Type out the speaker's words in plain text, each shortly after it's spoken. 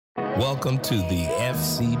Welcome to the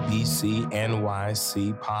FCBC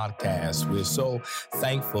NYC podcast. We're so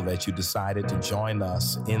thankful that you decided to join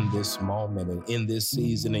us in this moment and in this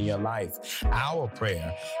season in your life. Our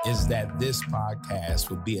prayer is that this podcast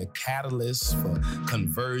will be a catalyst for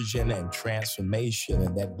conversion and transformation,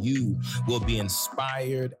 and that you will be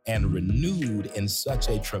inspired and renewed in such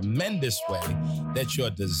a tremendous way that your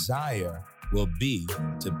desire will be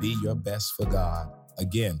to be your best for God.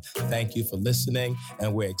 Again, thank you for listening,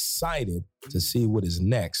 and we're excited to see what is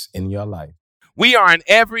next in your life. We are an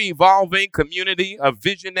ever-evolving community of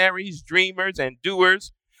visionaries, dreamers, and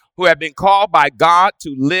doers who have been called by God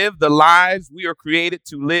to live the lives we are created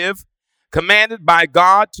to live, commanded by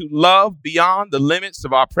God to love beyond the limits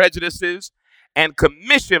of our prejudices, and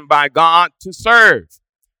commissioned by God to serve.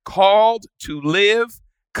 Called to live,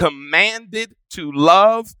 commanded to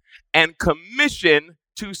love, and commissioned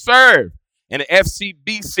to serve. In the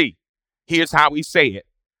FCBC, here's how we say it.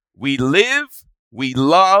 We live, we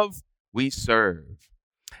love, we serve.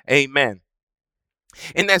 Amen.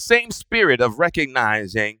 In that same spirit of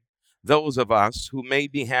recognizing those of us who may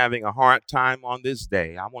be having a hard time on this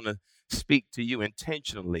day, I want to speak to you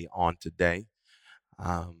intentionally on today.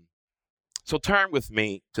 So turn with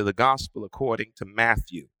me to the gospel according to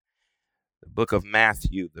Matthew, the book of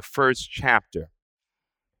Matthew, the first chapter.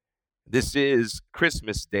 This is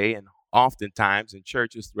Christmas Day, and oftentimes in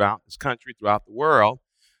churches throughout this country, throughout the world,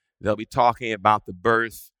 they'll be talking about the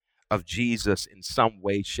birth of Jesus in some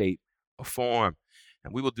way, shape, or form.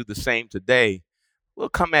 And we will do the same today. We'll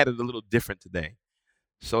come at it a little different today.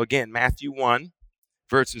 So again, Matthew 1,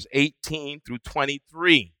 verses 18 through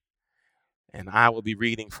 23. And I will be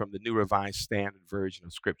reading from the New Revised Standard Version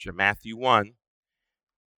of Scripture. Matthew 1,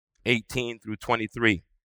 18 through 23.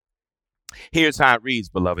 Here's how it reads,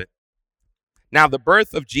 beloved. Now the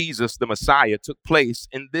birth of Jesus, the Messiah, took place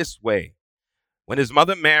in this way. When his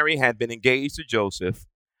mother Mary had been engaged to Joseph,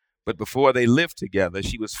 but before they lived together,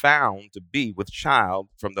 she was found to be with child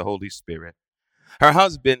from the Holy Spirit. Her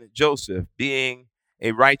husband, Joseph, being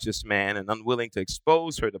a righteous man and unwilling to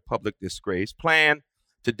expose her to public disgrace, planned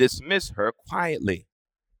to dismiss her quietly.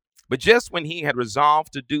 But just when he had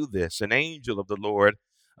resolved to do this, an angel of the Lord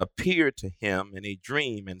appeared to him in a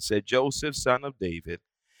dream and said, Joseph, son of David,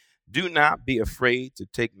 do not be afraid to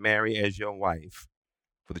take Mary as your wife,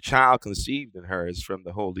 for the child conceived in her is from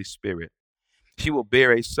the Holy Spirit. She will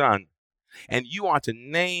bear a son, and you are to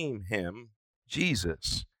name him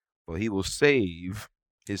Jesus, for he will save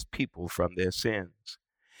his people from their sins.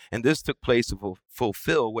 And this took place to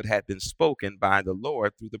fulfill what had been spoken by the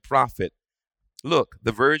Lord through the prophet. Look,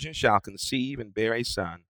 the virgin shall conceive and bear a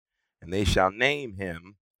son, and they shall name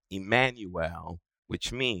him Emmanuel,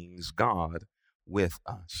 which means God with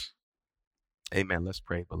us. Amen. Let's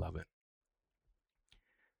pray, beloved.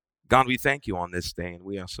 God, we thank you on this day, and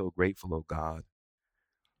we are so grateful, oh God.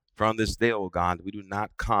 For on this day, oh God, we do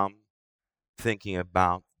not come thinking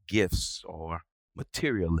about gifts or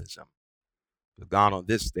materialism. But God, on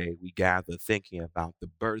this day, we gather thinking about the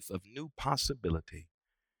birth of new possibilities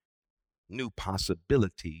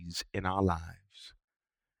in our lives.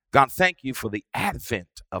 God, thank you for the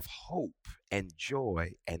advent of hope and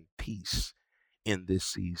joy and peace in this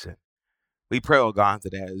season. We pray, oh God,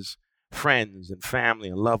 that as friends and family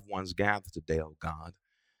and loved ones gather today, oh God,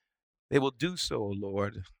 they will do so, oh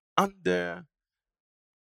Lord, under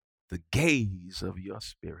the gaze of your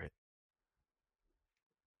Spirit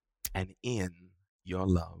and in your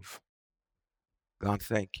love. God,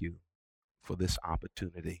 thank you for this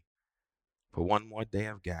opportunity, for one more day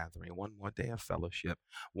of gathering, one more day of fellowship,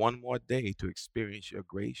 one more day to experience your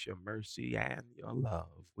grace, your mercy, and your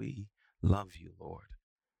love. We love you, Lord.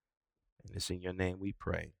 And it's in your name we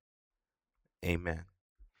pray. Amen.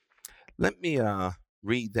 Let me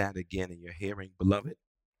read that again in your hearing, beloved.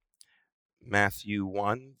 Matthew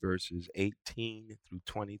 1, verses 18 through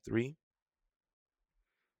 23.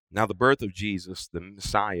 Now the birth of Jesus, the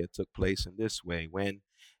Messiah, took place in this way. When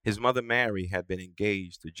his mother Mary had been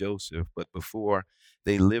engaged to Joseph, but before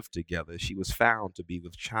they lived together, she was found to be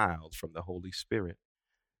with child from the Holy Spirit.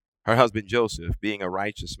 Her husband Joseph, being a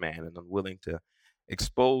righteous man and unwilling to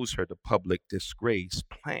expose her to public disgrace,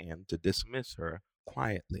 planned to dismiss her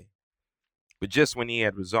quietly. But just when he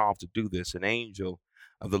had resolved to do this, an angel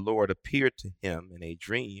of the Lord appeared to him in a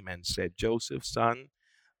dream and said, Joseph, son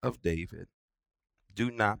of David, do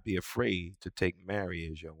not be afraid to take Mary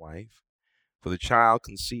as your wife, for the child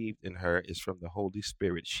conceived in her is from the Holy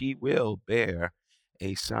Spirit. She will bear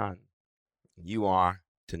a son. You are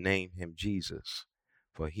to name him Jesus,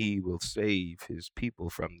 for he will save his people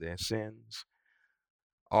from their sins.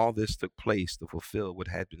 All this took place to fulfill what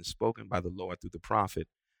had been spoken by the Lord through the prophet.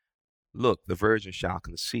 Look, the virgin shall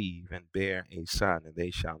conceive and bear a son, and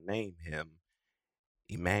they shall name him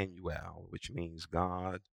Emmanuel, which means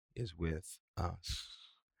God is with us.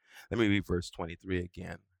 Let me read verse 23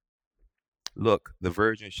 again. Look, the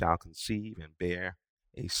virgin shall conceive and bear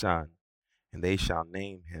a son, and they shall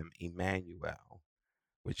name him Emmanuel,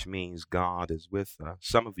 which means God is with us.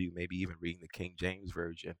 Some of you may be even reading the King James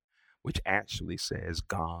Version, which actually says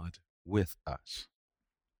God with us.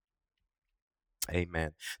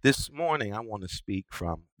 Amen. This morning, I want to speak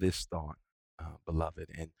from this thought, beloved,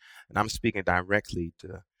 and I'm speaking directly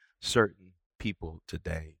to certain people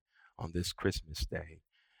today on this Christmas day.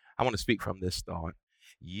 I want to speak from this thought.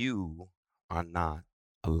 You are not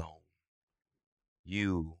alone.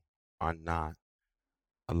 You are not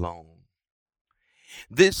alone.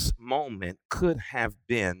 This moment could have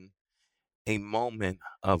been a moment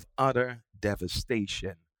of utter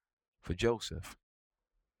devastation for Joseph.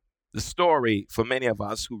 The story, for many of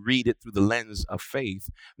us who read it through the lens of faith,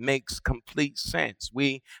 makes complete sense.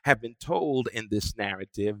 We have been told in this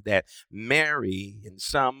narrative that Mary, in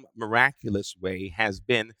some miraculous way, has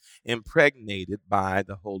been impregnated by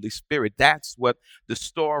the Holy Spirit. That's what the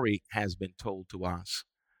story has been told to us.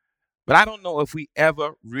 But I don't know if we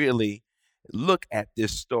ever really look at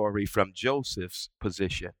this story from Joseph's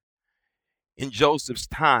position. In Joseph's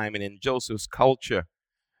time and in Joseph's culture,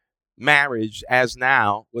 marriage, as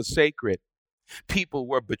now, was sacred. People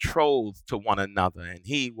were betrothed to one another, and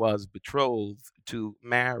he was betrothed to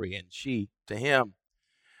Mary, and she to him.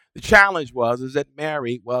 The challenge was that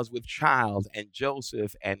Mary was with child, and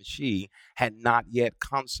Joseph and she had not yet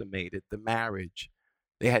consummated the marriage.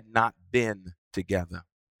 They had not been together.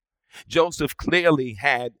 Joseph clearly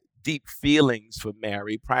had deep feelings for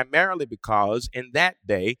Mary, primarily because in that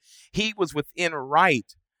day he was within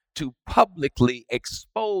right to publicly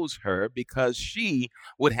expose her because she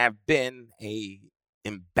would have been an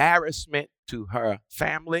embarrassment to her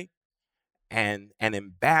family and an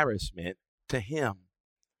embarrassment to him,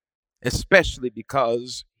 especially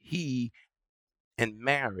because he and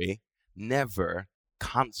Mary never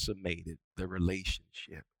consummated the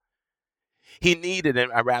relationship. He needed,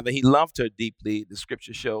 and rather, he loved her deeply, the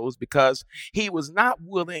scripture shows, because he was not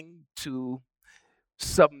willing to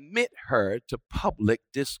submit her to public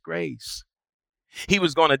disgrace. He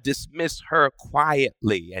was going to dismiss her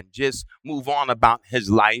quietly and just move on about his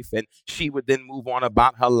life, and she would then move on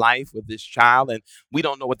about her life with this child, and we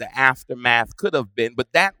don't know what the aftermath could have been,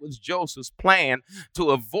 but that was Joseph's plan to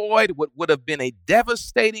avoid what would have been a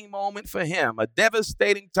devastating moment for him, a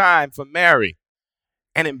devastating time for Mary,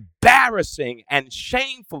 an embarrassing and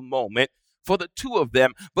shameful moment for the two of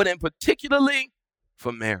them, but in particularly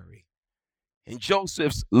for Mary. And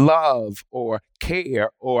Joseph's love or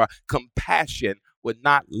care or compassion would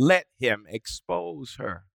not let him expose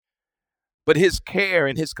her. But his care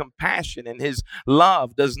and his compassion and his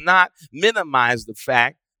love does not minimize the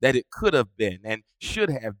fact that it could have been and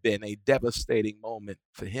should have been a devastating moment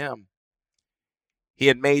for him. He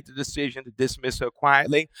had made the decision to dismiss her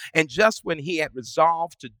quietly. And just when he had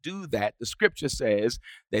resolved to do that, the scripture says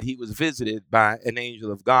that he was visited by an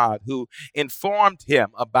angel of God who informed him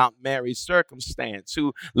about Mary's circumstance,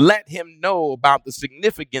 who let him know about the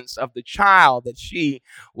significance of the child that she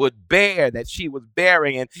would bear, that she was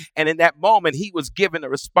bearing. And in that moment, he was given a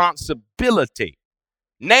responsibility.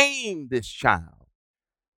 Name this child.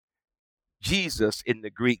 Jesus in the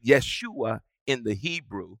Greek, Yeshua in the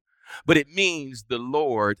Hebrew, but it means the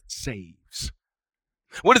Lord saves.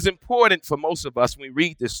 What is important for most of us when we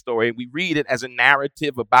read this story, we read it as a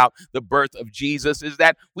narrative about the birth of Jesus, is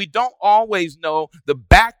that we don't always know the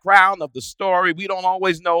background of the story. We don't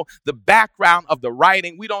always know the background of the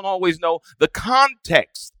writing. We don't always know the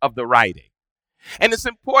context of the writing. And it's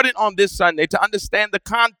important on this Sunday to understand the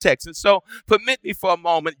context. And so permit me for a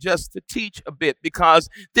moment just to teach a bit, because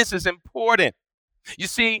this is important. You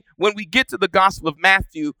see, when we get to the Gospel of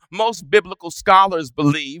Matthew, most biblical scholars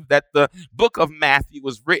believe that the book of Matthew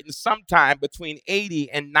was written sometime between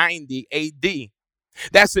 80 and 90 AD.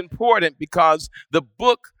 That's important because the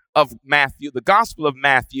book of Matthew, the Gospel of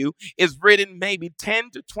Matthew, is written maybe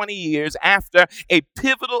 10 to 20 years after a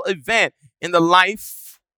pivotal event in the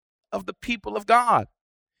life of the people of God.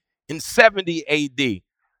 In 70 AD,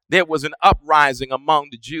 there was an uprising among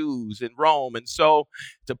the Jews in Rome. And so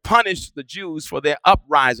to punish the Jews for their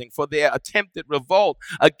uprising, for their attempted revolt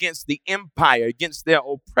against the empire, against their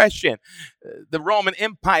oppression, the Roman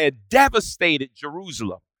Empire devastated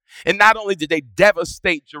Jerusalem. And not only did they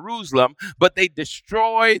devastate Jerusalem, but they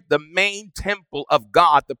destroyed the main temple of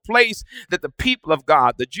God, the place that the people of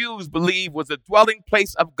God, the Jews, believed was the dwelling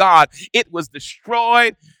place of God. It was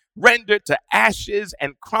destroyed, rendered to ashes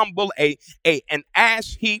and crumbled, an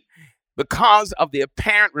ash heap. because of the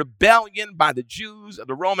apparent rebellion by the Jews of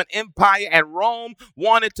the Roman Empire, and Rome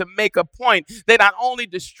wanted to make a point. They not only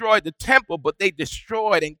destroyed the temple, but they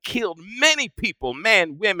destroyed and killed many people,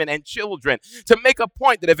 men, women, and children, to make a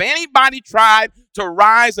point that if anybody tried to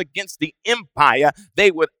rise against the empire,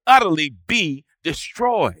 they would utterly be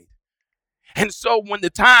destroyed. And so when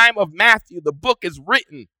the time of Matthew, the book is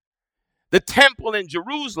written, the temple in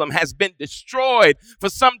Jerusalem has been destroyed for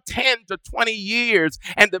some 10 to 20 years,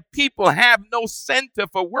 and the people have no center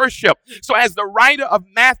for worship. So as the writer of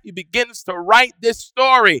Matthew begins to write this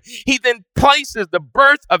story, he then places the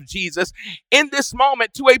birth of Jesus in this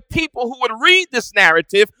moment to a people who would read this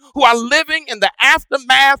narrative, who are living in the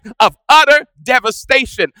aftermath of utter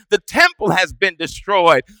devastation. The temple has been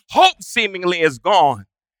destroyed. Hope seemingly is gone.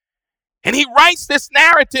 And he writes this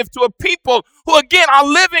narrative to a people who, again, are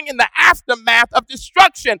living in the aftermath of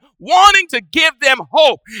destruction, wanting to give them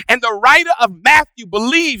hope. And the writer of Matthew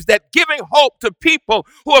believes that giving hope to people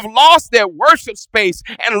who have lost their worship space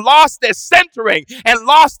and lost their centering and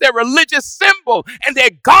lost their religious symbol and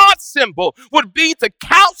their God symbol would be to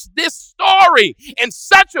couch this story in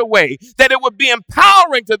such a way that it would be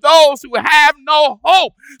empowering to those who have no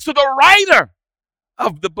hope. So the writer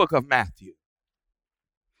of the book of Matthew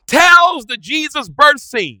tells the Jesus birth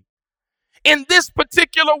scene in this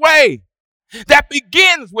particular way that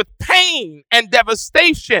begins with pain and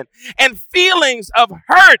devastation and feelings of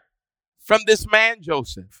hurt from this man,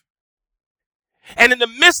 Joseph. And in the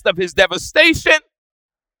midst of his devastation,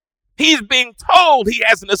 he's being told he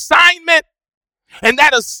has an assignment, and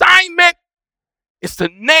that assignment is to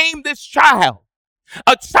name this child,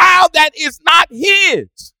 a child that is not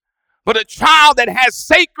his, but a child that has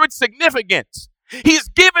sacred significance. He's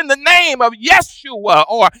given the name of Yeshua,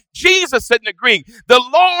 or Jesus in the Greek. The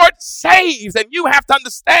Lord saves. And you have to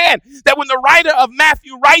understand that when the writer of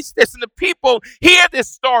Matthew writes this and the people hear this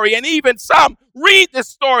story, and even some read this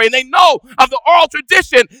story and they know of the oral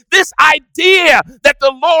tradition, this idea that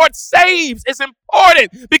the Lord saves is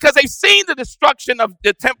important because they've seen the destruction of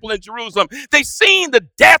the temple in Jerusalem. They've seen the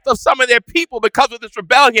death of some of their people because of this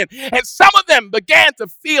rebellion. And some of them began to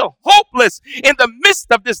feel hopeless in the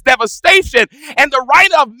midst of this devastation. And the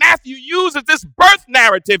writer of Matthew uses this birth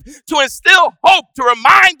narrative to instill hope, to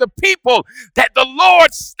remind the people that the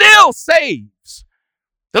Lord still saves.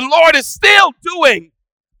 The Lord is still doing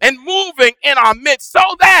and moving in our midst, so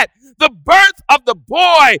that the birth of the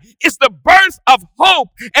boy is the birth of hope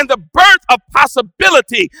and the birth of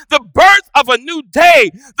possibility, the birth of a new day,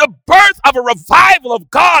 the birth of a revival of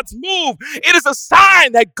God's move. It is a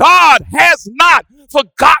sign that God has not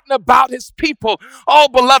forgotten about his people. Oh,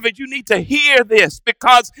 beloved, you need to hear this,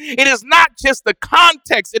 because it is not just the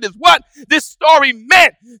context. It is what this story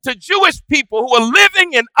meant to Jewish people who are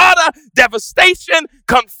living in utter devastation,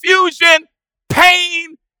 confusion,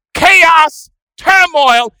 pain, chaos,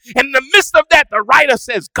 turmoil. And in the midst of that, the writer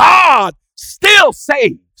says, God still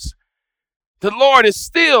saves. The Lord is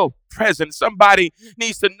still present. Somebody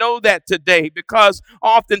needs to know that today, because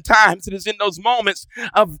oftentimes it is in those moments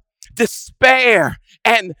of despair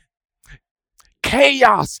and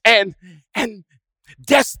chaos and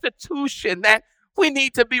destitution that we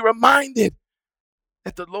need to be reminded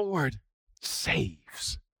that the Lord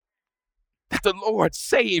saves. That the Lord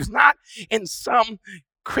saves, not in some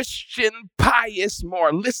Christian, pious,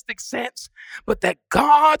 moralistic sense, but that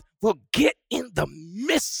God will get in the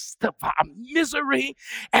midst of our misery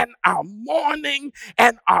and our mourning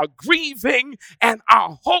and our grieving and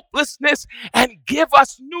our hopelessness and give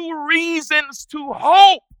us new reasons to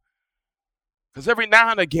hope. Because every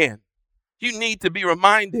now and again, you need to be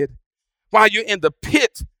reminded while you're in the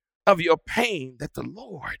pit of your pain that the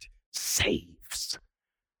Lord saves.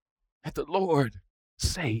 That the Lord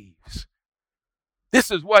saves. This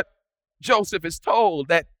is what Joseph is told,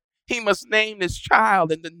 that he must name this child,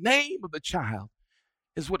 and the name of the child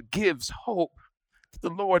is what gives hope that the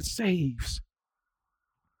Lord saves.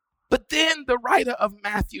 But then the writer of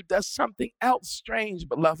Matthew does something else strange,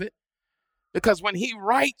 beloved, because when he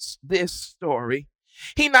writes this story,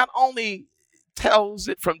 he not only tells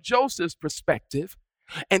it from Joseph's perspective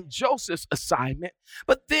and Joseph's assignment,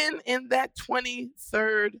 but then in that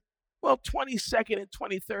 22nd and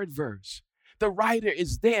 23rd verse, the writer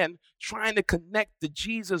is then trying to connect the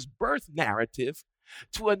Jesus birth narrative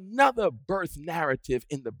to another birth narrative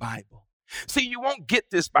in the Bible. See, you won't get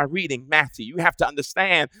this by reading Matthew. You have to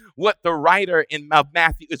understand what the writer in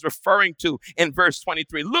Matthew is referring to in verse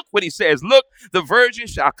 23. Look what he says. Look, the virgin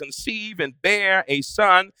shall conceive and bear a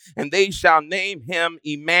son, and they shall name him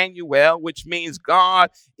Emmanuel, which means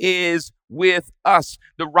God is with us.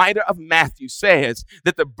 The writer of Matthew says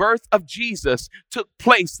that the birth of Jesus took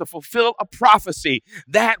place to fulfill a prophecy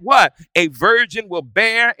that what? A virgin will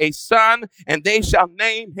bear a son, and they shall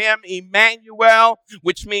name him Emmanuel,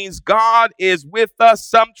 which means God is with us.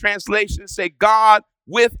 Some translations say God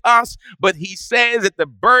with us, but he says that the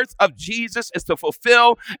birth of Jesus is to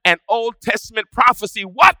fulfill an Old Testament prophecy.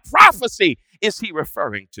 What prophecy is he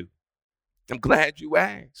referring to? I'm glad you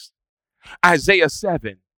asked. Isaiah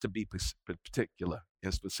 7, to be particular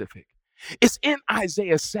and specific. It's in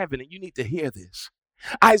Isaiah 7, and you need to hear this.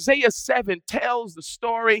 Isaiah 7 tells the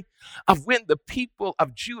story of when the people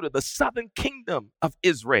of Judah, the southern kingdom of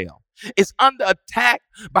Israel, is under attack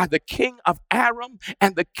by the king of Aram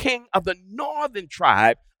and the king of the northern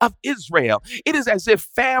tribe of Israel. It is as if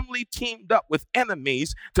family teamed up with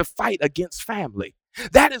enemies to fight against family.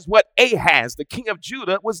 That is what Ahaz, the king of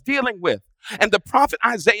Judah, was dealing with. And the prophet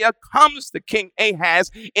Isaiah comes to King Ahaz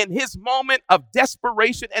in his moment of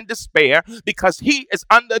desperation and despair because he is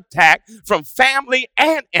under attack from family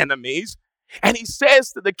and enemies. And he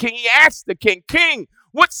says to the king, he asks the king, "King,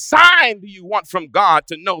 what sign do you want from God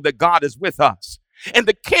to know that God is with us?" And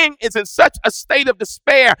the king is in such a state of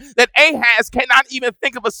despair that Ahaz cannot even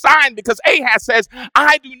think of a sign, because Ahaz says,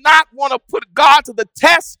 "I do not want to put God to the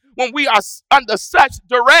test when we are under such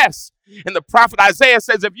duress." And the prophet Isaiah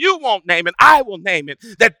says, "If you won't name it, I will name it,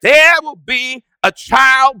 that there will be a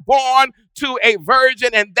child born to a virgin,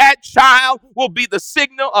 and that child will be the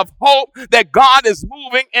signal of hope that God is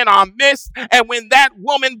moving in our midst. And when that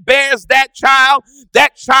woman bears that child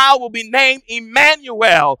will be named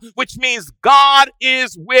Emmanuel, which means God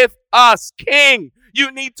is with us." King, you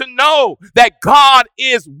need to know that God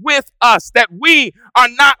is with us, that we are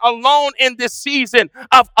not alone in this season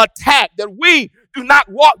of attack, that we do not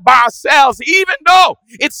walk by ourselves, even though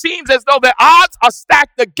it seems as though the odds are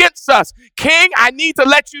stacked against us. King, I need to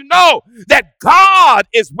let you know that God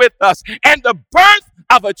is with us, and the birth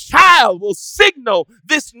of a child will signal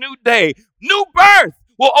this new day. New birth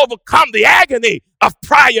will overcome the agony of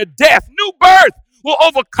prior death. New birth will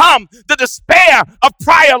overcome the despair of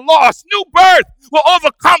prior loss. New birth will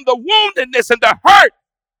overcome the woundedness and the hurt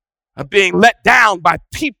of being let down by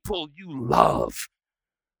people you love.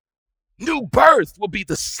 New birth will be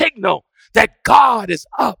the signal that God is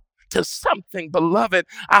up to something, beloved.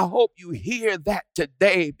 I hope you hear that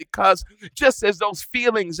today, because just as those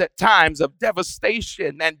feelings at times of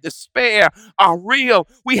devastation and despair are real,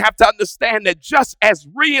 we have to understand that just as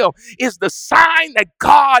real is the sign that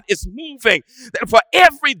God is moving, that for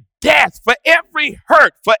every death, for every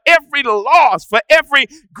hurt, for every loss, for every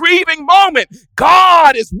grieving moment,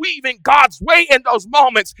 God is weaving God's way in those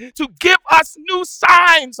moments to give us new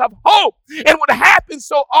signs of hope. And what happens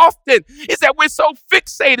so often is that we're so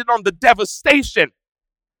fixated on the devastation.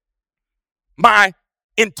 My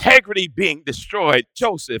integrity being destroyed,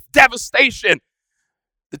 Joseph. Devastation,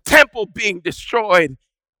 the temple being destroyed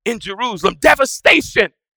in Jerusalem.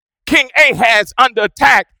 Devastation, King Ahaz under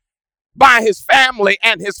attack by his family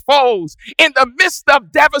and his foes. In the midst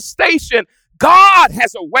of devastation, God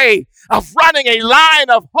has a way of running a line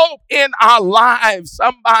of hope in our lives.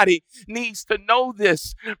 Somebody needs to know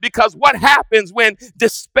this, because what happens when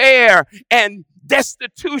despair and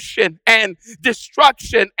destitution and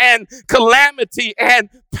destruction and calamity and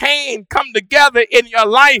pain come together in your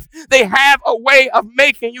life, they have a way of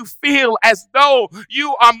making you feel as though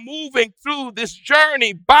you are moving through this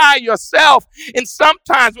journey by yourself. And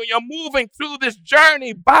sometimes when you're moving through this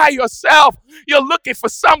journey by yourself, you're looking for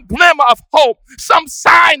some glimmer of hope, some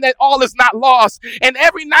sign that all is not lost. And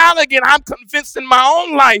every now and again, I'm convinced in my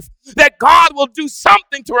own life that God will do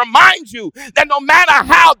something to remind you that no matter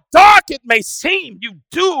how dark it may seem, you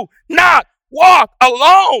do not walk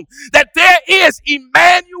alone, that there is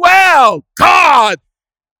Emmanuel, God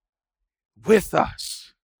with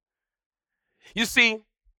us. You see,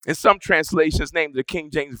 in some translations, named the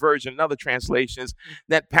King James Version, and other translations,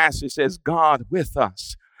 that passage says God with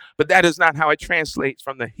us. But that is not how it translates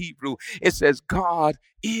from the Hebrew. It says God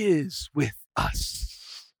is with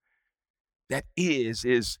us. That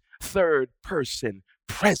is third person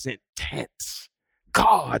present tense.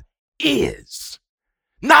 God is.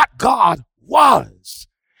 Not God was,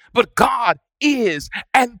 but God is,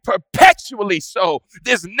 and perpetually so.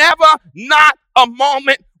 There's never not a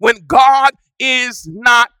moment when God is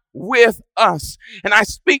not with us. And I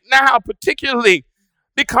speak now particularly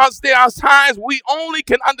because there are times we only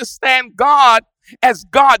can understand God as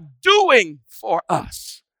God doing for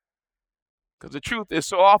us. Because the truth is,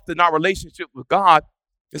 so often our relationship with God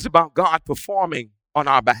is about God performing on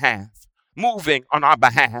our behalf, moving on our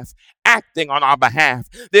behalf, acting on our behalf.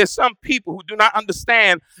 There's some people who do not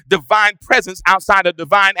understand divine presence outside of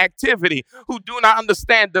divine activity, who do not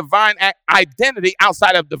understand divine identity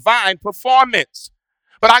outside of divine performance.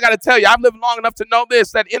 But I got to tell you, I've lived long enough to know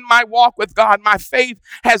this, that in my walk with God, my faith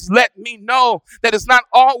has let me know that it's not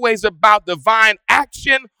always about divine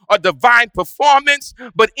action or divine performance,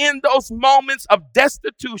 but in those moments of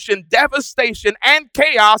destitution, devastation, and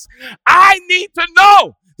chaos, I need to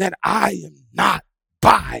know that I am not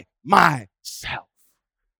by myself.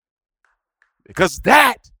 Because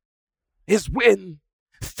that is when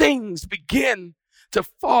things begin to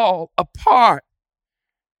fall apart.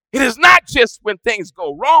 It is not just when things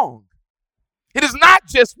go wrong. It is not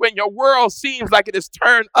just when your world seems like it is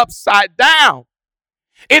turned upside down.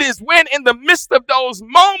 It is when in the midst of those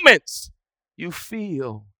moments, you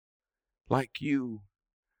feel like you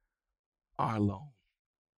are alone.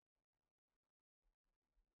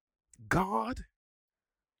 God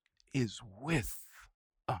is with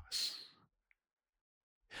us.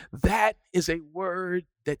 That is a word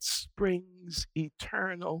that springs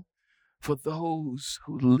eternal for those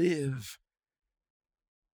who live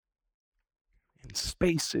in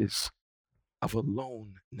spaces of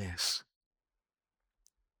aloneness.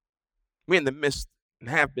 We're in the midst and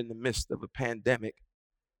have been in the midst of a pandemic.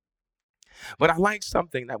 But I like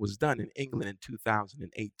something that was done in England in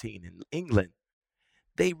 2018. In England,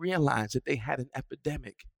 they realized that they had an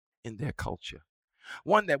epidemic in their culture,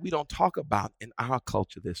 one that we don't talk about in our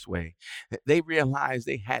culture this way. They realized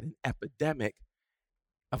they had an epidemic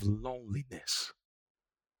of loneliness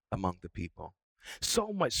among the people.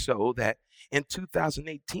 So much so that in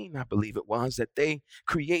 2018, I believe it was, that they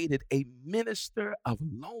created a minister of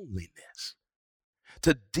loneliness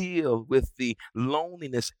to deal with the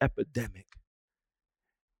loneliness epidemic.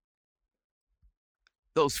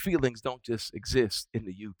 Those feelings don't just exist in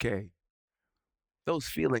the UK. Those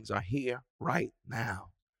feelings are here right now.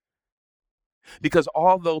 Because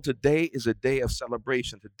although today is a day of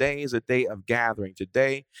celebration, today is a day of gathering,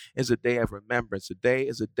 today is a day of remembrance, today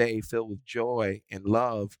is a day filled with joy and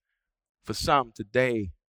love, for some,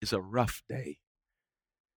 today is a rough day.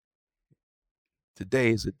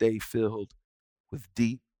 Today is a day filled with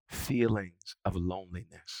deep feelings of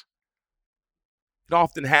loneliness. It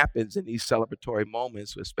often happens in these celebratory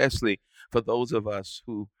moments, especially for those of us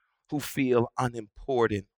who feel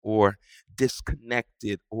unimportant or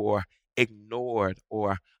disconnected or ignored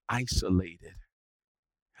or isolated.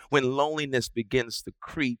 When loneliness begins to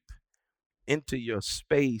creep into your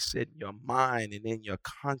space, in your mind, and in your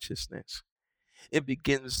consciousness, it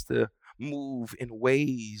begins to move in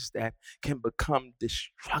ways that can become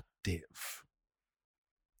destructive.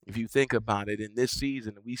 If you think about it, in this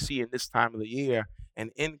season, we see in this time of the year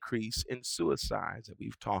an increase in suicides that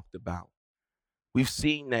we've talked about. We've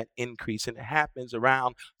seen that increase, and it happens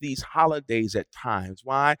around these holidays at times.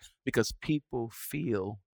 Why? Because people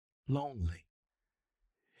feel lonely.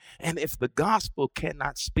 And if the gospel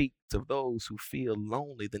cannot speak to those who feel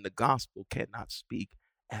lonely, then the gospel cannot speak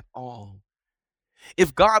at all.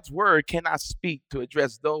 If God's word cannot speak to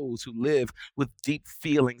address those who live with deep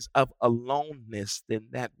feelings of aloneness, then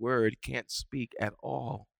that word can't speak at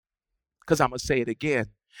all. Because I'm going to say it again.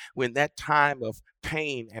 When that time of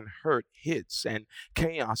pain and hurt hits, and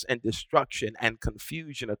chaos and destruction and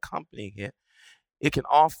confusion accompanying it, it can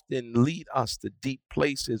often lead us to deep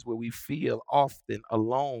places where we feel often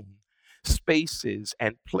alone, spaces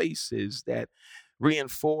and places that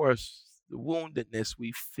reinforce the woundedness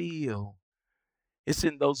we feel. It's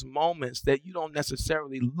in those moments that you don't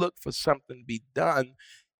necessarily look for something to be done.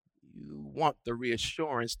 You want the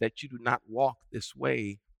reassurance that you do not walk this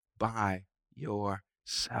way by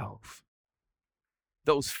yourself.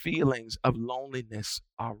 Those feelings of loneliness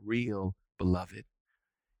are real, beloved.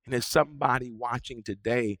 And there's somebody watching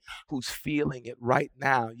today who's feeling it right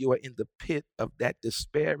now. You are in the pit of that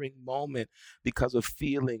despairing moment because of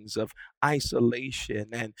feelings of isolation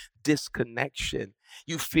and disconnection.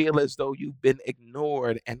 You feel as though you've been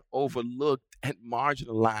ignored and overlooked and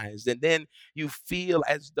marginalized. And then you feel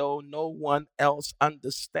as though no one else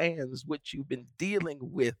understands what you've been dealing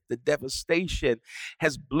with. The devastation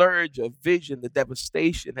has blurred your vision. The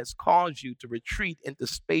devastation has caused you to retreat into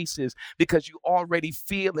spaces because you already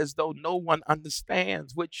feel as though no one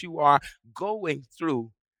understands what you are going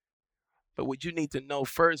through. But what you need to know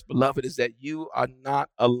first, beloved, is that you are not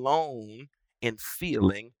alone in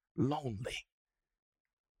feeling lonely.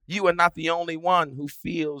 You are not the only one who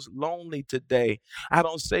feels lonely today. I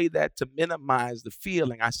don't say that to minimize the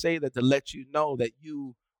feeling. I say that to let you know that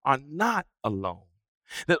you are not alone.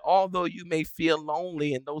 That although you may feel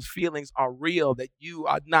lonely and those feelings are real, that you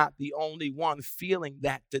are not the only one feeling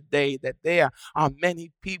that today, that there are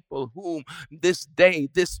many people whom this day,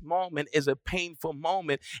 this moment is a painful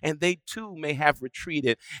moment, and they too may have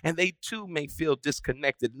retreated, and they too may feel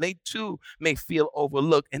disconnected, and they too may feel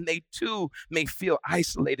overlooked, and they too may feel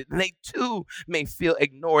isolated, and they too may feel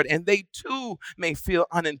ignored, and they too may feel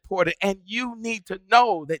unimportant. And you need to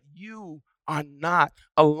know that you are not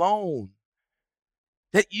alone,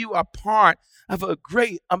 that you are part of a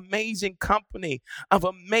great, amazing company of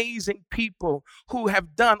amazing people who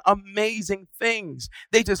have done amazing things.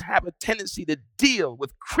 They just have a tendency to deal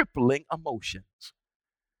with crippling emotions.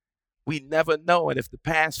 We never know. And if the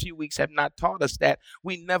past few weeks have not taught us that,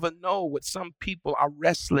 we never know what some people are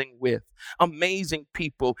wrestling with. Amazing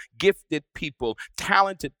people, gifted people,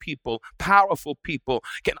 talented people, powerful people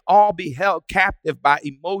can all be held captive by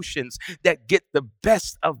emotions that get the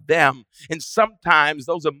best of them. And sometimes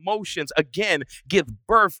those emotions, again, give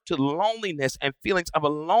birth to loneliness and feelings of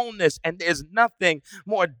aloneness. And there's nothing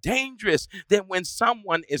more dangerous than when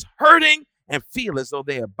someone is hurting and feel as though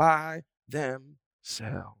they are by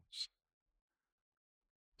themselves.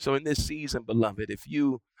 So in this season, beloved, if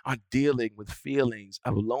you are dealing with feelings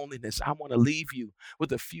of loneliness, I want to leave you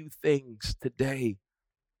with a few things today.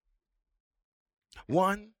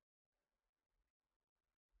 One,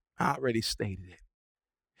 I already stated it.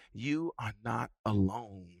 You are not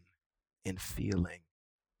alone in feeling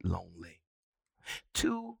lonely.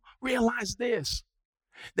 Two, realize this,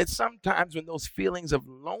 that sometimes when those feelings of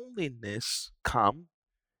loneliness come,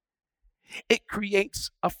 it creates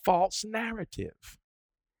a false narrative.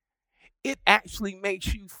 It actually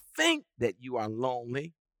makes you think that you are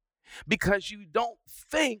lonely because you don't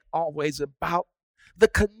think always about the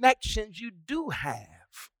connections you do have.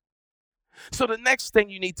 So the next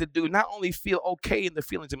thing you need to do, not only feel okay in the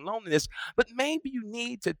feelings of loneliness, but maybe you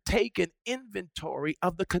need to take an inventory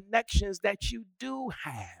of the connections that you do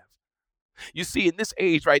have. You see, in this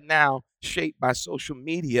age right now, shaped by social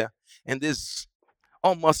media and this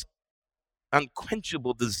almost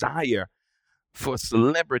unquenchable desire for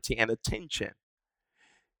celebrity and attention,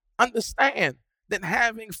 understand that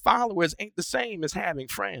having followers ain't the same as having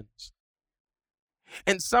friends.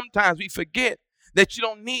 And sometimes we forget that you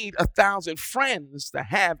don't need 1,000 friends to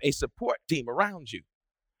have a support team around you.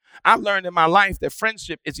 I've learned in my life that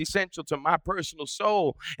friendship is essential to my personal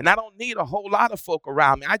soul, and I don't need a whole lot of folk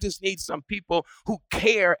around me. I just need some people who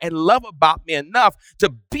care and love about me enough to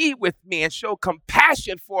be with me and show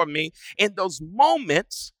compassion for me in those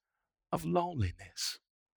moments of loneliness.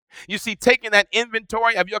 You see, taking that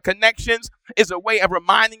inventory of your connections is a way of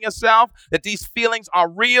reminding yourself that these feelings are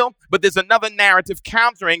real, but there's another narrative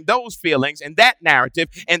countering those feelings and that narrative,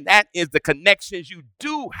 and that is the connections you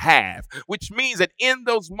do have, which means that in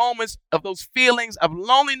those moments of those feelings of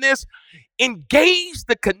loneliness, engage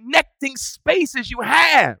the connecting spaces you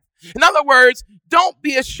have. In other words, don't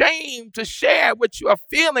be ashamed to share what you are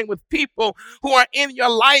feeling with people who are in your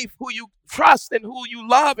life, who you trust and who you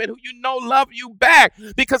love and who you know love you back.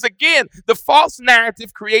 Because again, the false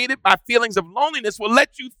narrative created by feelings of loneliness will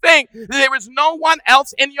let you think that there is no one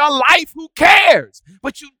else in your life who cares.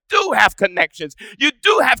 But you do have connections. You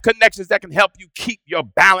do have connections that can help you keep your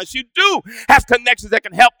balance. You do have connections that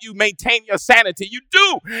can help you maintain your sanity. You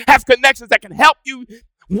do have connections that can help you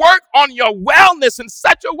work on your wellness in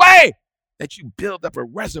such a way that you build up a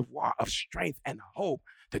reservoir of strength and hope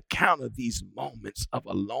to counter these moments of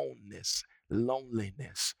aloneness,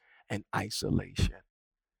 loneliness, and isolation.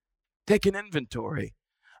 Take an inventory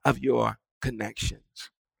of your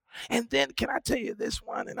connections. And then, can I tell you this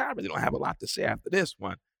one? And I really don't have a lot to say after this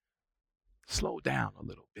one. Slow down a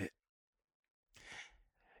little bit.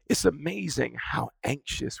 It's amazing how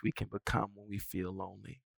anxious we can become when we feel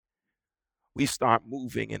lonely. We start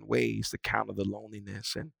moving in ways to counter the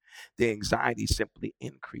loneliness, and the anxiety simply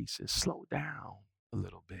increases. Slow down a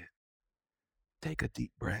little bit. Take a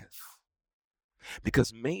deep breath.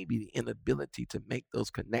 Because maybe the inability to make those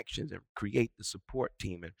connections and create the support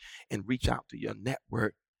team and reach out to your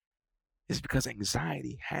network is because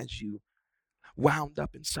anxiety has you wound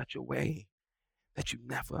up in such a way that you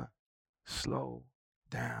never slow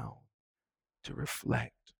down to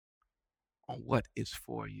reflect on what is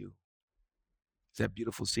for you. It's that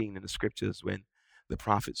beautiful scene in the scriptures when the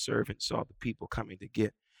prophet's servant saw the people coming to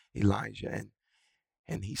get Elijah,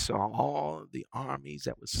 and he saw all the armies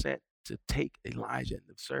that were sent to take Elijah, and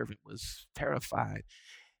the servant was terrified.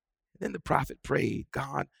 Then the prophet prayed,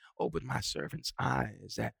 God, open my servant's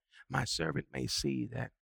eyes that my servant may see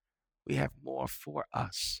that we have more for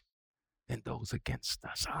us than those against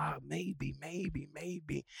us. Maybe.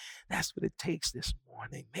 That's what it takes this morning.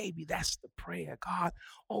 morning. Maybe that's the prayer. God,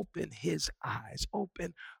 open his eyes,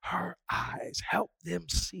 open her eyes, help them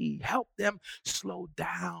see, help them slow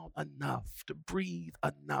down enough to breathe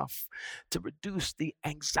enough, to reduce the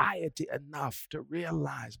anxiety enough to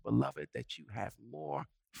realize, beloved, that you have more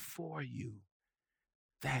for you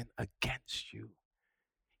than against you.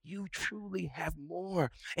 You truly have more.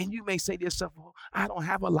 And you may say to yourself, well, I don't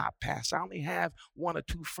have a lot, Pastor. I only have 1 or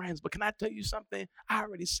 2 friends. But can I tell you something? I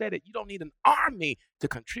already said it. You don't need an army to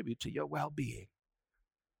contribute to your well-being.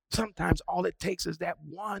 Sometimes all it takes is that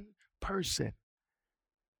one person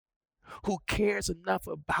who cares enough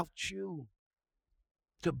about you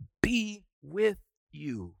to be with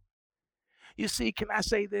you. You see, can I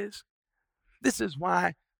say this? This is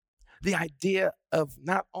why the idea of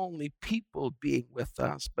not only people being with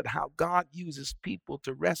us, but how God uses people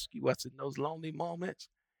to rescue us in those lonely moments,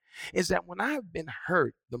 is that when I've been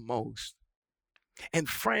hurt the most and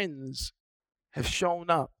friends have shown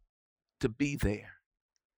up to be there.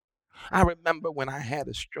 I remember when I had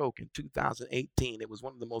a stroke in 2018. It was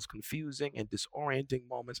one of the most confusing and disorienting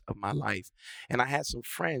moments of my life. And I had some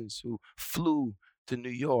friends who flew to New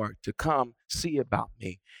York to come see about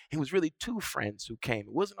me. It was really 2 friends who came.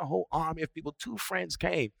 It wasn't a whole army of people. 2 friends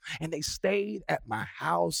came and they stayed at my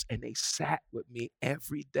house and they sat with me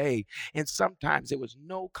every day. And sometimes there was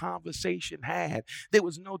no conversation had. There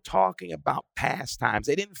was no talking about past times.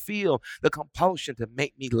 They didn't feel the compulsion to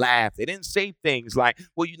make me laugh. They didn't say things like,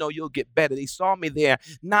 well, you know, you'll get better. They saw me there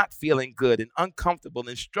not feeling good and uncomfortable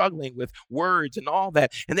and struggling with words and all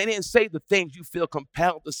that. And they didn't say the things you feel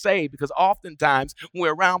compelled to say, because oftentimes when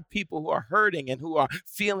we're around people who are hurting and who are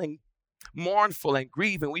feeling mournful and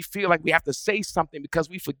grieving, we feel like we have to say something because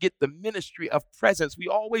we forget the ministry of presence. We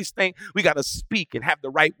always think we got to speak and have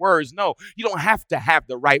the right words. No, you don't have to have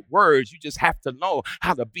the right words. You just have to know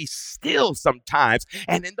how to be still sometimes.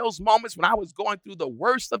 And in those moments when I was going through the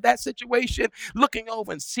worst of that situation, looking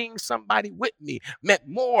over and seeing somebody with me meant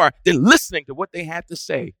more than listening to what they had to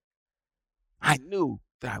say. I knew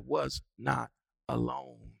that I was not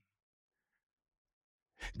alone.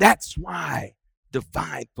 That's why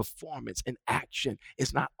divine performance and action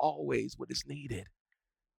is not always what is needed.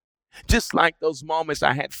 Just like those moments,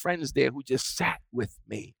 I had friends there who just sat with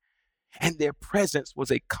me, and their presence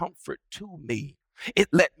was a comfort to me. It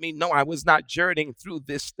let me know I was not journeying through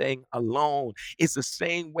this thing alone. It's the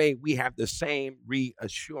same way we have the same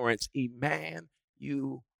reassurance.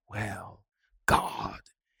 Emmanuel, God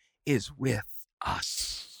is with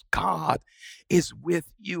us. God is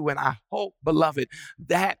with you. And I hope, beloved,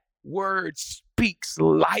 that word speaks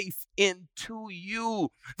life into you,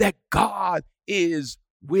 that God is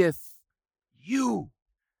with you.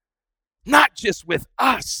 Not just with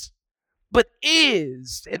us, but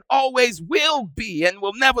is and always will be and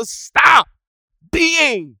will never stop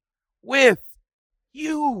being with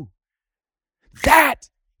you. That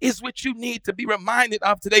is what you need to be reminded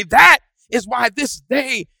of today. That is why this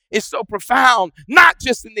day is so profound, not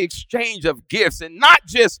just in the exchange of gifts and not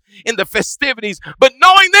just in the festivities, but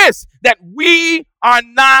knowing this, that we are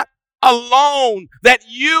not alone, that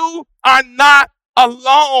you are not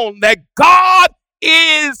alone, that God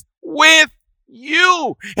is with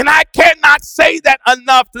you. And I cannot say that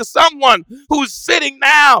enough to someone who's sitting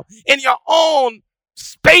now in your own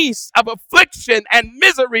space of affliction and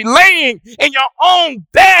misery, laying in your own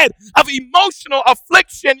bed of emotional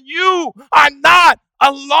affliction. You are not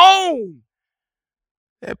alone.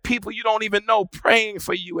 There are people you don't even know praying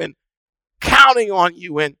for you and counting on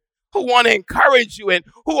you and who want to encourage you and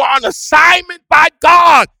who are on assignment by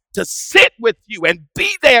God to sit with you and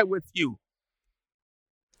be there with you.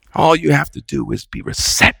 All you have to do is be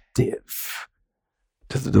receptive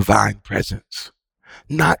to the divine presence,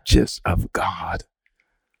 not just of God,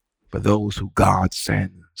 but those who God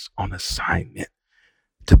sends on assignment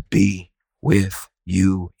to be with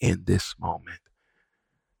you in this moment.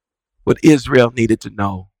 What Israel needed to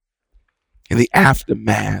know in the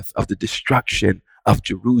aftermath of the destruction of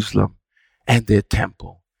Jerusalem and their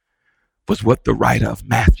temple was what the writer of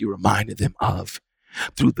Matthew reminded them of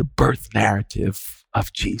through the birth narrative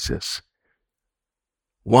of Jesus.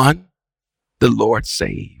 1, the Lord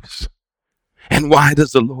saves. And why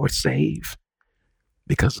does the Lord save?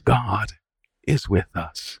 Because God is with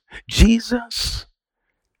us. Jesus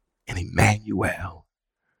and Emmanuel.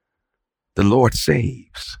 The Lord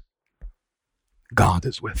saves. God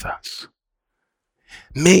is with us.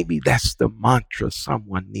 Maybe that's the mantra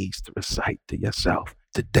someone needs to recite to yourself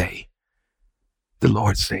today. The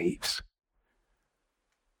Lord saves.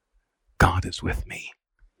 God is with me.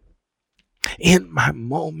 In my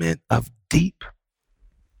moment of deep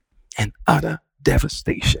and utter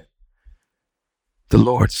devastation, the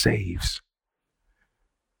Lord saves.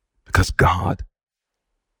 because God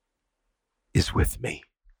is with me.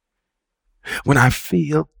 When I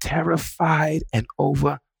feel terrified and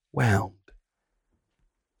overwhelmed,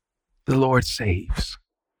 the Lord saves.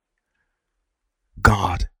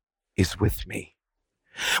 God is with me.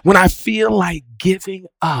 When I feel like giving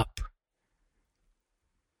up,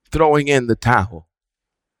 throwing in the towel,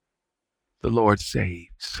 the Lord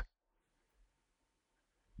saves.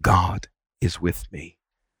 God is with me.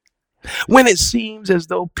 When it seems as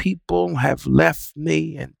though people have left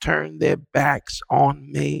me and turned their backs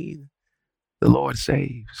on me, the Lord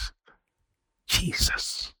saves.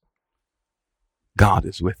 Jesus, God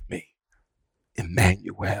is with me.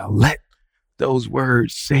 Emmanuel, let those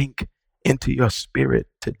words sink into your spirit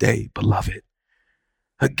today, beloved.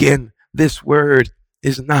 Again, this word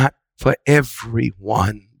is not for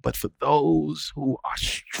everyone, but for those who are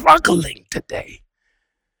struggling today,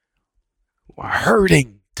 who are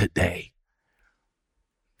hurting today.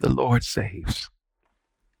 The Lord saves.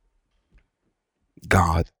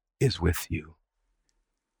 God is with you.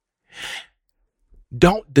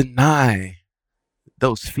 Don't deny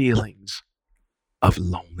those feelings of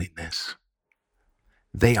loneliness.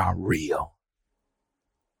 They are real.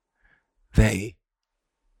 They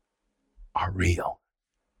are real.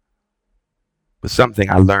 But something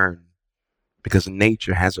I learned, because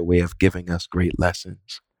nature has a way of giving us great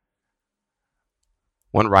lessons.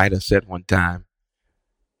 One writer said one time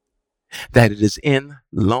that it is in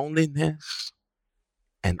loneliness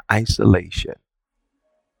and isolation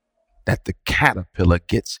that the caterpillar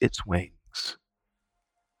gets its wings.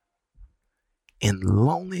 In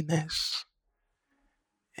loneliness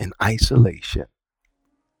and isolation,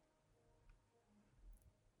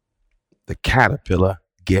 the caterpillar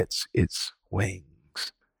gets its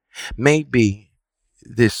wings. Maybe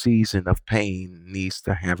this season of pain needs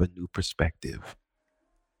to have a new perspective.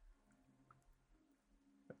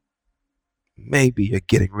 Maybe you're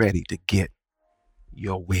getting ready to get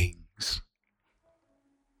your wings.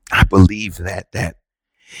 I believe that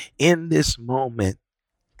in this moment,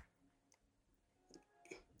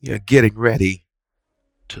 you're getting ready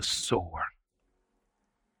to soar.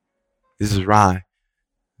 This is why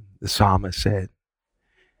the psalmist said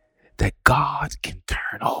that God can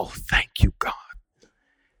turn, oh, thank you, God.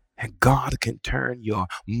 And God can turn your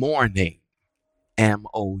mourning,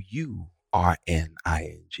 mourning,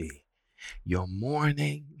 your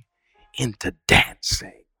mourning into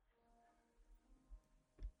dancing.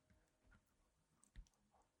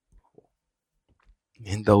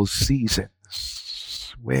 In those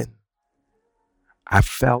seasons when I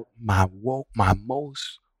felt my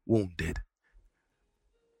most wounded,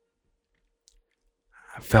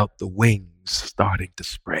 I felt the wings starting to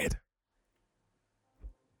spread.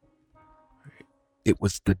 It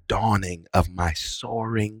was the dawning of my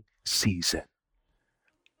soaring season.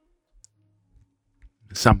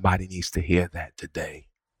 Somebody needs to hear that today.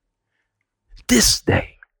 This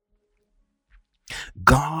day,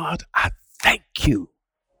 God, I thank you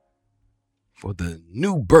for the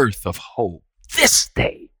new birth of hope. This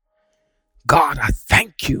day, God, I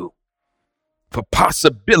thank you for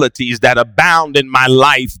possibilities that abound in my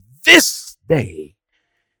life. This day,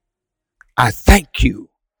 I thank you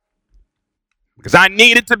because I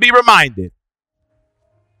needed to be reminded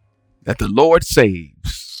that the Lord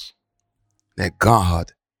saves, that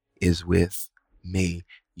God is with me.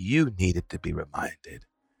 You needed to be reminded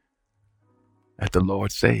that the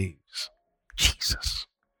Lord saves. Jesus,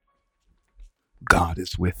 God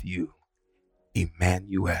is with you.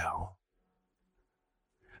 Emmanuel.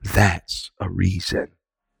 That's a reason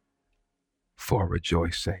for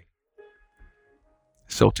rejoicing.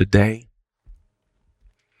 So today,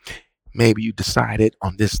 maybe you decided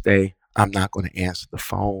on this day, I'm not going to answer the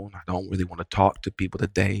phone. I don't really want to talk to people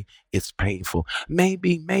today. It's painful.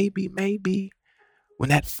 Maybe when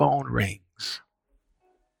that phone rings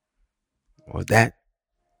or that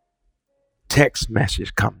text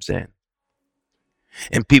message comes in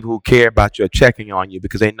and people who care about you are checking on you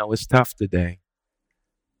because they know it's tough today.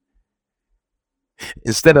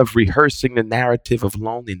 Instead of rehearsing the narrative of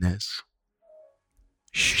loneliness,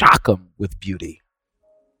 shock them with beauty.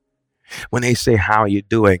 When they say, how are you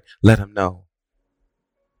doing? Let them know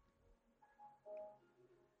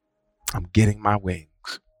I'm getting my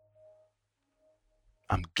wings.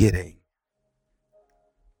 I'm getting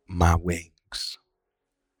my wings.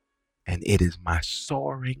 And it is my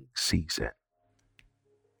soaring season.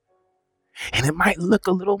 And it might look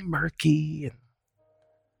a little murky and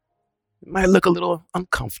it might look a little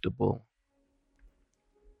uncomfortable.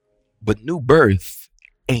 But new birth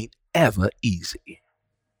ain't ever easy.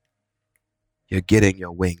 You're getting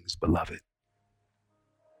your wings, beloved.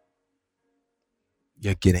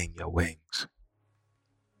 You're getting your wings.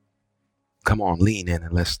 Come on, lean in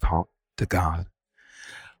and let's talk to God.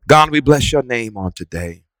 God, we bless your name on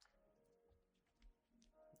today.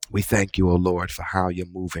 We thank you, O Lord, for how you're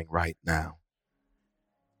moving right now.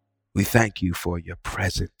 We thank you for your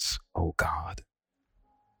presence, O God.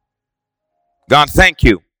 God, thank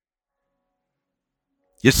you.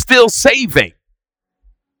 You're still saving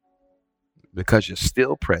because you're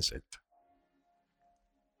still present.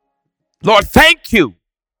 Lord, thank you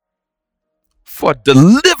for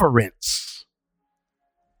deliverance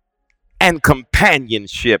and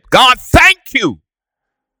companionship. God, thank you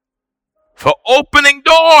for opening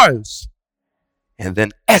doors and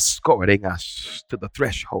then escorting us to the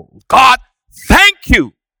threshold. God, thank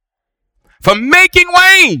you for making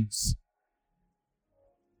ways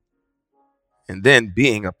and then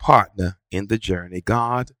being a partner in the journey.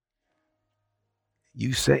 God,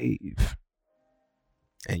 you save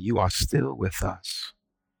and you are still with us.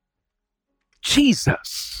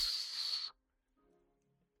 Jesus,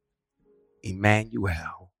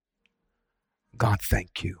 Emmanuel, God,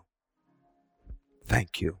 thank you.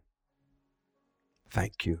 Thank you.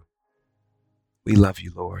 Thank you. We love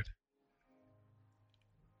you, Lord.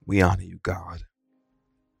 We honor you, God.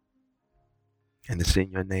 And it's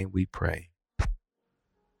in your name we pray.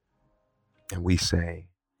 And we say,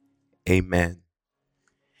 amen.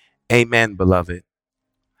 Amen, beloved.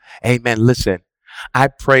 Amen. Listen, I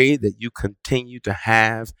pray that you continue to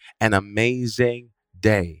have an amazing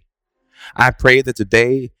day. I pray that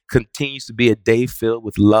today continues to be a day filled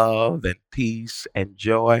with love and peace and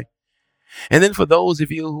joy. And then for those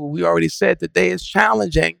of you who we already said today is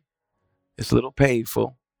challenging, it's a little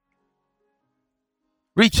painful,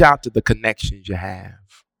 reach out to the connections you have.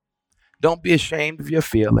 Don't be ashamed of your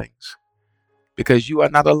feelings because you are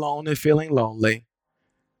not alone in feeling lonely.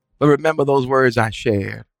 But remember those words I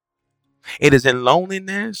shared. It is in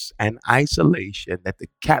loneliness and isolation that the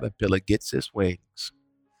caterpillar gets its wings.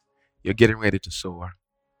 You're getting ready to soar.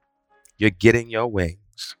 You're getting your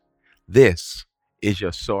wings. This is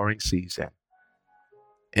your soaring season.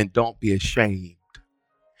 And don't be ashamed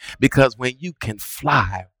because when you can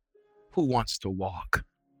fly, who wants to walk?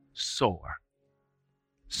 Soar,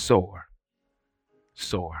 soar,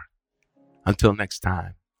 soar. Until next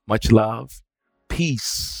time, much love,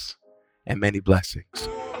 peace, and many blessings.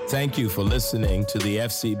 Thank you for listening to the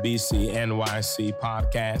FCBC NYC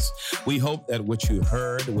podcast. We hope that what you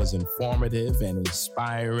heard was informative and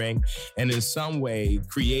inspiring and in some way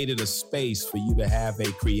created a space for you to have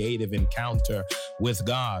a creative encounter with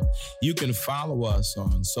God. You can follow us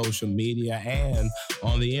on social media and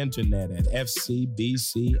on the internet at fcbcnyc.org.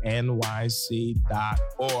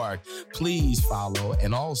 Please follow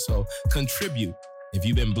and also contribute. If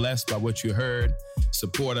you've been blessed by what you heard,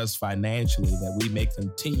 support us financially that we may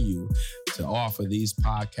continue to offer these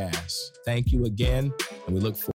podcasts. Thank you again, and we look forward